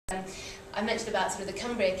I mentioned about sort of the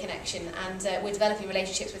Cumbria connection, and we're developing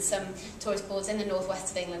relationships with some tourist boards in the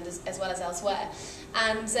northwest of England as well as elsewhere.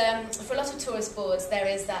 And for a lot of tourist boards, there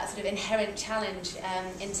is that sort of inherent challenge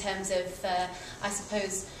in terms of, I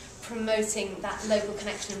suppose, promoting that local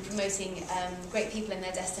connection and promoting great people in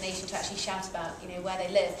their destination to actually shout about, you know, where they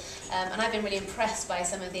live. And I've been really impressed by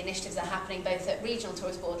some of the initiatives that are happening both at regional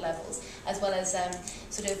tourist board levels as well as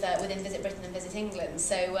sort of within Visit Britain and Visit England.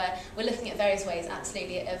 So we're looking at various ways,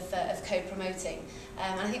 absolutely, of co-promoting.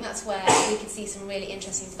 And I think that's where we could see some really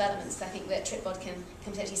interesting developments, because I think that Tripbod can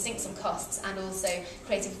potentially sink some costs and also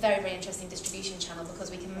create a very, very interesting distribution channel, because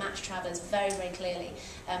we can match travellers very, very clearly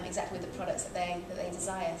exactly with the products that they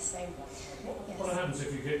desire. So, yes. What happens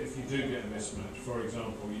if you do get a mismatch? For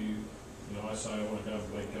example, you know, I say I want to go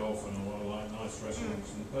and play golf and I want to like nice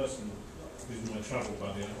restaurants, and the person who's my travel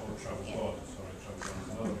buddy or travel pod, sorry, travel pod is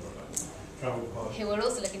another product, travel pod, who we're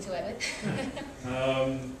also looking to work with.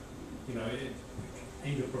 you know, it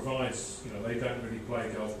either provides, you know, they don't really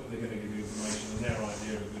play golf, but they're going to give you information, and their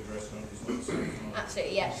idea of a good restaurant is not the same.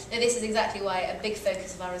 Absolutely, yeah. No, this is exactly why a big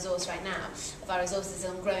focus of our resource right now, of our resources, is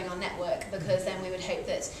on growing our network, because then we would hope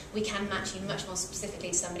that we can match you much more specifically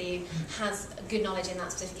to somebody who has good knowledge in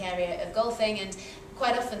that specific area of golfing. And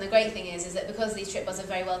quite often the great thing is that because these Tripbods are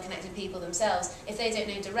very well connected people themselves, if they don't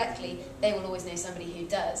know directly, they will always know somebody who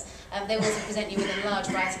does. They will also present you with a large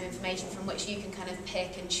variety of information from which you can kind of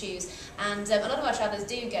pick and choose. And a lot of our travellers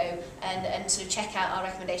do go and sort of check out our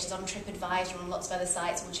recommendations on TripAdvisor and on lots of other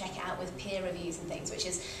sites, and will check it out with peer reviews and things, which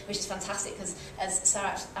is fantastic, because as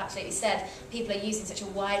Sarah absolutely said, people are using such a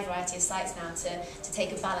wide variety of sites now to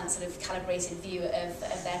take a balanced, sort of calibrated view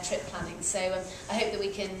of their trip planning. So I hope that we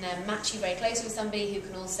can match you very closely with somebody who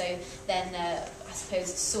can also then, I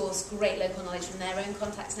suppose, source great local knowledge from their own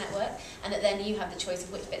contacts network, and that then you have the choice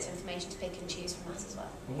of which bits of information to pick and choose from that as well.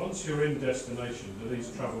 And once you're in destination, do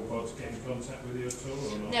these travel pods get in contact with you at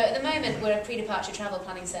all, or not? No, at the moment we're a pre-departure travel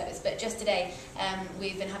planning service, but just today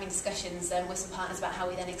we've been having discussions with some partners about how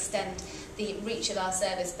we then extend the reach of our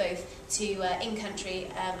service both to in-country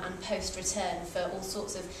and post-return for all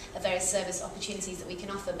sorts of various service opportunities that we can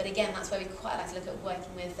offer. But again, that's where we quite like to look at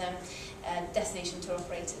working with destination tour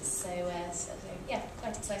operators. So yeah,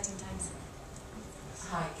 quite exciting times.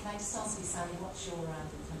 Hi, can I just ask you, Sally, what's your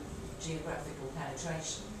geographical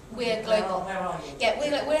penetration? We're global. Where are you? Yeah,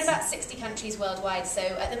 we're in about 60 countries worldwide. So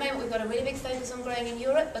at the moment we've got a really big focus on growing in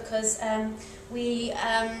Europe, because we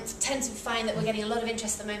tend to find that we're getting a lot of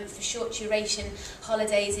interest at the moment for short duration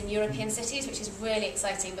holidays in European cities, which is really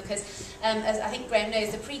exciting, because as I think Graham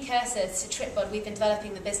knows, the precursor to Tripbod, we've been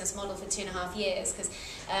developing the business model for 2.5 years, because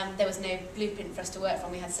there was no blueprint for us to work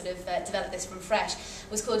from. We had sort of developed this from fresh.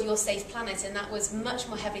 It was called Your Safe Planet, and that was much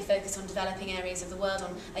more heavily focused on developing areas of the world,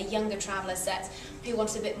 on a younger traveller set who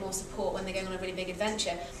wanted a bit more support when they're going on a really big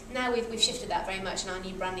adventure. Now we've shifted that very much, and our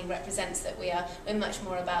new branding represents that we're much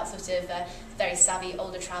more about sort of very savvy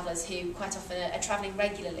older travellers who quite often are travelling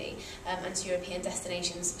regularly and to European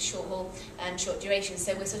destinations, short haul and short duration.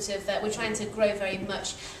 So we're sort of we're trying to grow very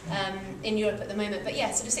much in Europe at the moment. But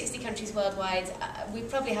yeah, sort of 60 countries worldwide. We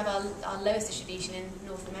probably have our lowest distribution in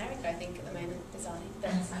North America, I think, at the moment, bizarrely. But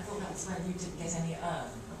I thought that was where you didn't get any on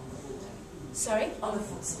the water. Sorry? On the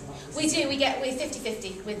foot. We do. We're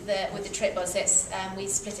 50-50 with the Tripbod. So it's, we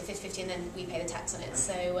split it 50-50 and then we pay the tax on it.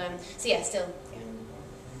 So yeah, still. Yeah.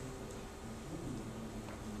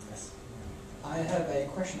 I have a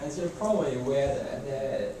question. As you're probably aware,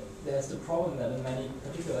 that there's the problem that in many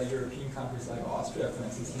particular European countries like Austria, for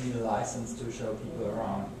instance, you need a license to show people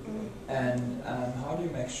around. And how do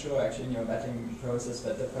you make sure actually in your vetting process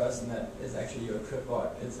that the person that is actually your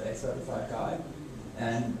Tripbod is a certified guide?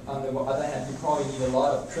 And on the other hand, you probably need a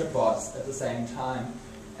lot of Tripbods at the same time.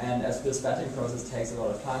 And as this vetting process takes a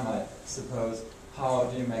lot of time, I suppose, how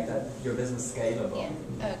do you make that your business scalable?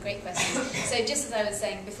 Yeah, great question. So just as I was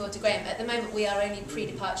saying before to Graham, at the moment we are only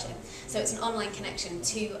pre-departure. So it's an online connection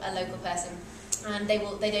to a local person, and they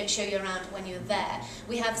don't show you around when you're there.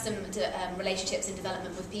 We have some relationships in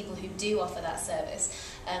development with people who do offer that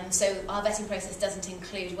service. So our vetting process doesn't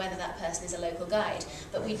include whether that person is a local guide,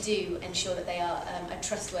 but we do ensure that they are a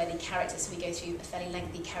trustworthy character, so we go through a fairly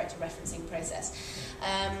lengthy character referencing process.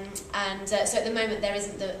 So at the moment there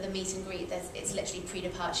isn't the meet and greet, it's literally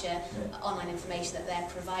pre-departure online information that they're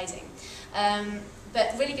providing.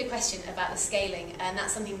 But really good question about the scaling, and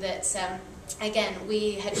that's something that again,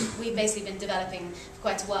 we've basically been developing for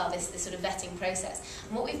quite a while, this sort of vetting process.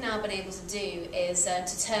 And what we've now been able to do is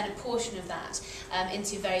to turn a portion of that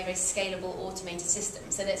into very, very scalable automated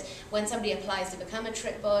systems, so that when somebody applies to become a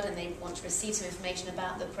Tripbod and they want to receive some information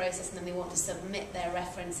about the process, and then they want to submit their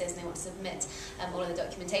references and they want to submit all of the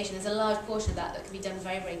documentation, there's a large portion of that that can be done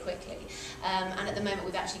very, very quickly. And at the moment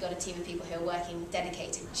we've actually got a team of people who are working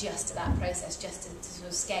dedicated just to that process, just to sort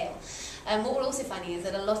of scale. What we're also finding is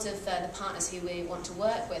that a lot of the partners who we want to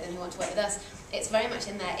work with and who want to work with us, it's very much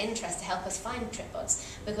in their interest to help us find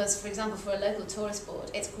Tripbods, because, for example, for a local tourist board,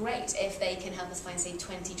 it's great if they can help us find, say,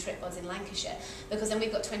 20 Tripbods in Lancashire, because then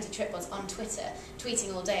we've got 20 Tripbods on Twitter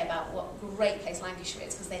tweeting all day about what a great place Lancashire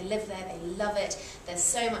is, because they live there, they love it, there's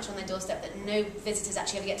so much on their doorstep that no visitors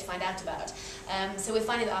actually ever get to find out about. So we're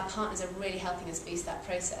finding that our partners are really helping us boost that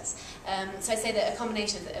process. So I'd say that a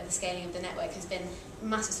combination of the scaling of the network has been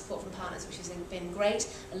massive support from partners, which has been great.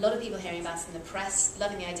 A lot of people hearing about us in the press,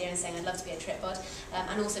 loving the idea and saying, I'd love to be a Tripbod,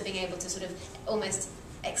 and also being able to sort of almost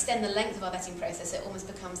extend the length of our vetting process. It almost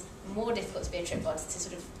becomes more difficult to be a Tripbod, to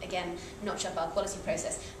sort of, again, notch up our quality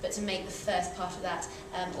process, but to make the first part of that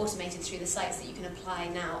automated through the sites that you can apply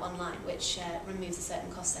now online, which removes a certain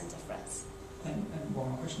cost centre for us. And one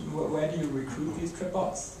more question, where do you recruit these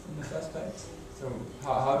Tripbods in the first place? So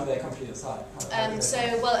how do they come to your site?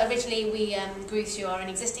 Well, originally we grew through our own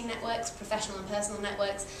existing networks, professional and personal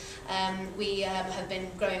networks. We have been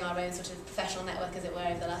growing our own sort of professional network, as it were,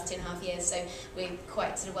 over the last 2.5 years. So we're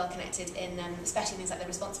quite sort of well connected in, especially things like the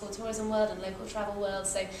responsible tourism world and local travel world.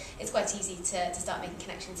 So it's quite easy to start making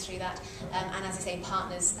connections through that. And as I say,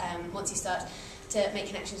 partners, once you start to make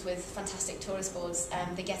connections with fantastic tourist boards,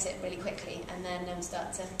 they get it really quickly, and then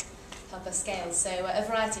start to help us scale. So a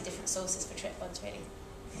variety of different sources for Tripbods, really.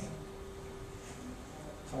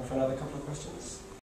 Time for another couple of questions.